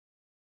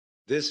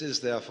This is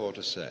therefore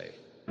to say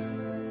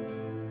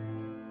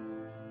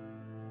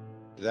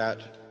that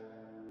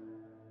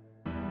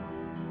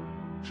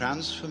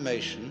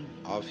transformation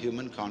of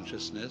human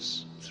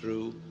consciousness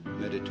through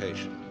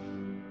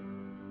meditation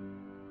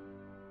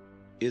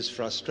is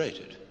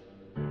frustrated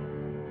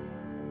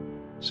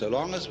so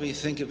long as we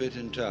think of it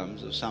in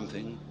terms of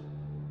something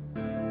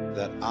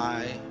that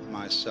I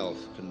myself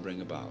can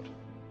bring about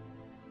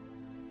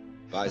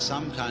by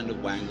some kind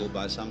of wangle,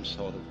 by some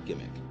sort of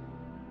gimmick.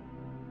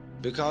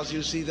 Because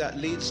you see, that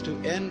leads to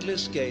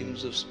endless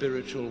games of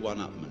spiritual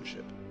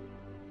one-upmanship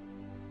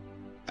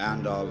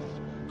and of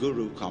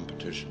guru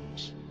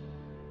competitions,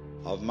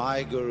 of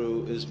my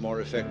guru is more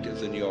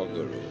effective than your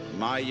guru,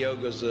 my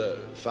yoga's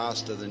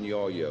faster than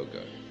your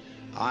yoga,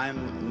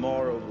 I'm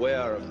more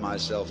aware of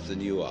myself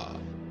than you are,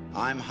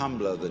 I'm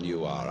humbler than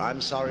you are,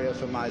 I'm sorrier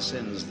for my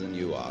sins than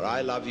you are,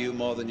 I love you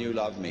more than you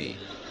love me.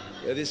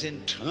 This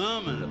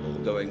interminable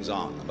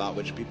goings-on about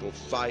which people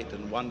fight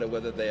and wonder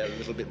whether they are a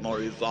little bit more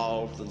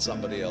evolved than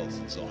somebody else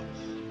and so on.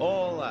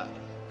 All that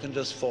can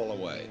just fall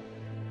away.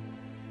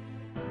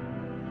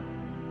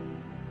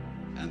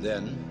 And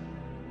then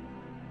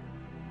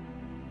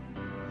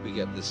we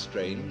get this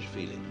strange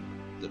feeling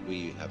that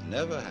we have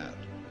never had,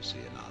 you see,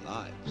 in our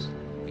lives,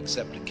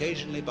 except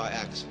occasionally by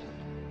accident.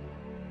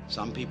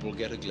 Some people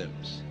get a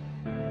glimpse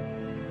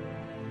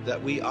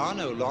that we are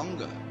no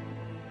longer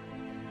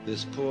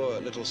this poor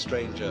little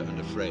stranger and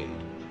afraid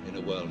in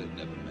a world it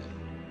never made,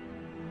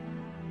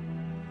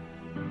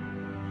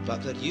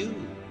 but that you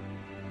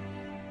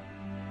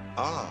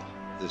are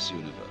this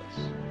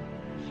universe,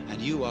 and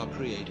you are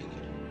creating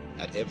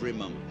it at every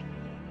moment,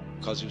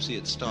 because you see,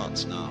 it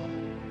starts now.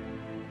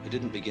 It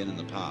didn't begin in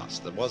the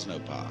past. There was no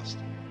past.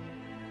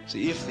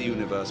 See, if the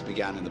universe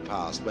began in the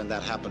past, when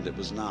that happened, it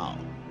was now.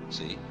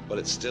 See, well,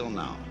 it's still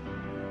now.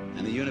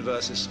 And the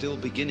universe is still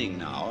beginning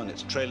now, and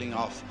it's trailing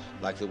off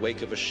like the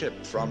wake of a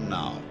ship from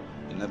now.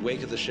 And the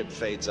wake of the ship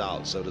fades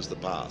out, so does the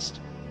past.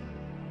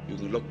 You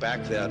can look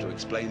back there to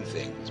explain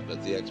things,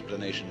 but the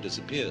explanation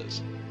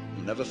disappears.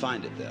 You'll never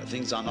find it there.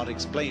 Things are not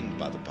explained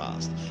by the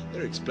past.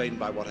 They're explained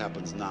by what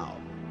happens now.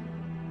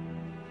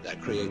 That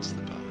creates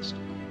the past,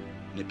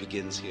 and it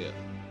begins here.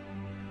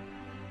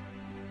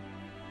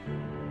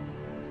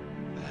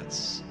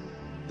 That's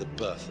the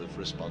birth of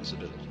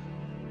responsibility.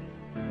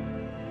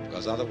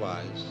 Because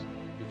otherwise,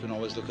 you can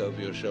always look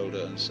over your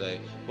shoulder and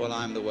say, well,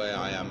 I'm the way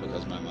I am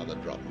because my mother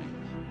dropped me.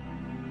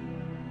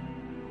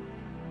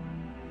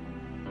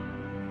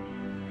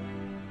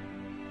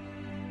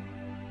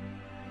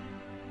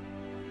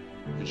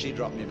 And she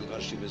dropped me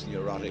because she was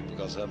neurotic,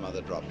 because her mother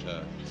dropped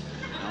her.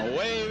 Now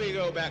away we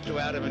go back to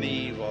Adam and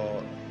Eve,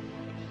 or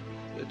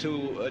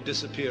to a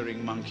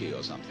disappearing monkey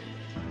or something.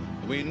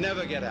 We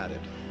never get at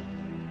it.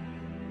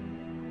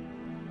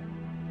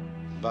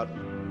 But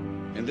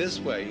in this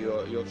way,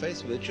 you're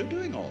faced with it, you're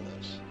doing all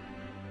this.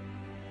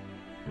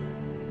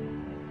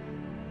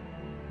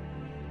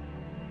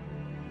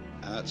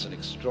 And that's an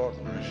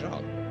extraordinary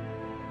shock.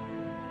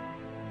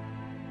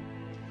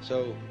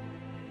 So,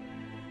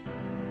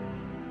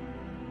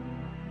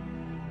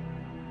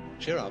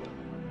 cheer up.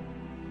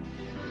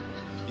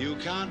 You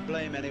can't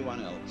blame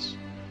anyone else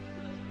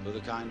for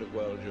the kind of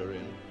world you're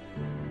in.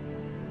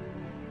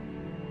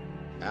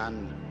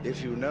 And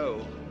if you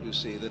know, you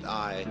see, that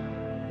I,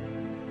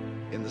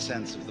 in the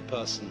sense of the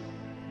person,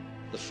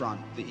 the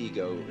front, the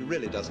ego, it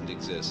really doesn't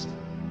exist,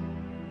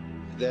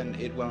 then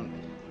it won't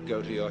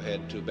go to your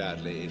head too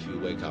badly if you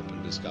wake up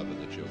and discover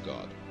that you're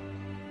God.